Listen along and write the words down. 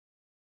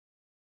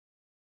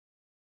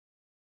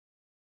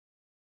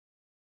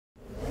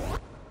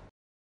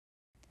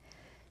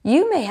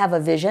You may have a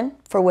vision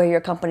for where your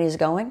company is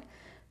going,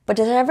 but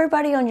does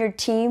everybody on your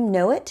team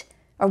know it?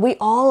 Are we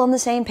all on the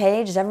same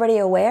page? Is everybody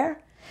aware?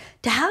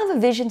 To have a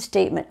vision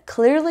statement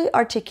clearly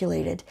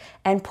articulated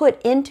and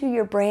put into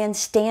your brand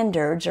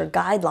standards or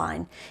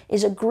guideline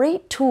is a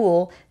great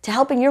tool to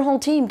helping your whole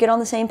team get on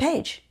the same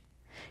page.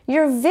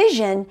 Your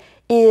vision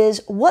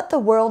is what the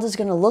world is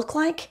going to look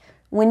like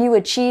when you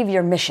achieve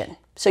your mission.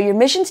 So your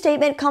mission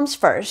statement comes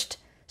first,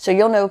 so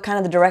you'll know kind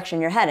of the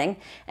direction you're heading,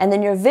 and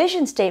then your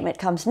vision statement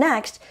comes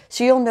next,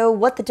 so you'll know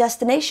what the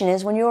destination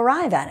is when you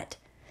arrive at it.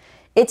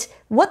 It's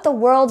what the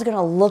world's going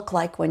to look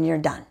like when you're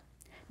done.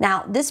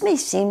 Now, this may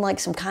seem like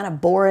some kind of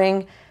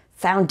boring,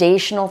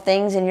 foundational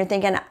things, and you're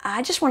thinking,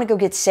 I just want to go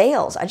get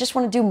sales. I just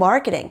want to do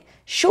marketing.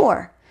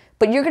 Sure,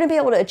 but you're going to be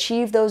able to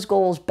achieve those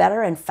goals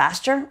better and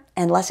faster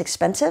and less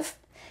expensive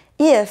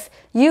if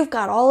you've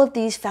got all of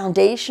these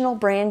foundational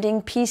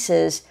branding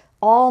pieces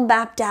all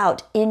mapped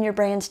out in your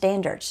brand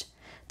standards.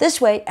 This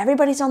way,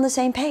 everybody's on the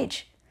same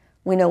page.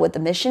 We know what the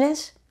mission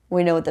is.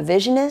 We know what the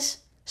vision is.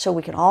 So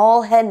we can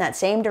all head in that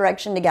same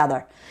direction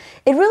together.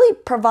 It really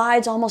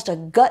provides almost a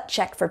gut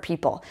check for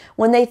people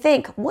when they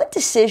think, what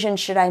decision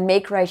should I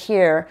make right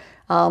here?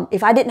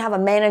 If I didn't have a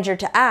manager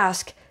to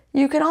ask,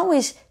 you can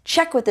always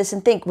check with this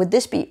and think, would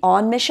this be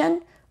on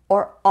mission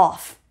or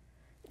off?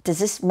 Does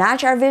this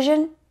match our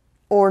vision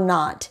or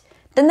not?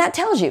 Then that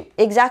tells you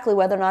exactly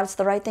whether or not it's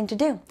the right thing to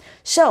do.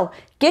 So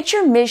get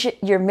your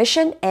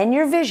mission and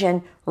your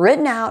vision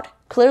written out,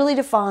 clearly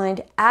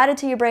defined, added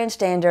to your brand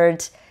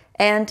standards,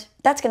 and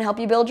that's going to help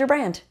you build your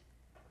brand.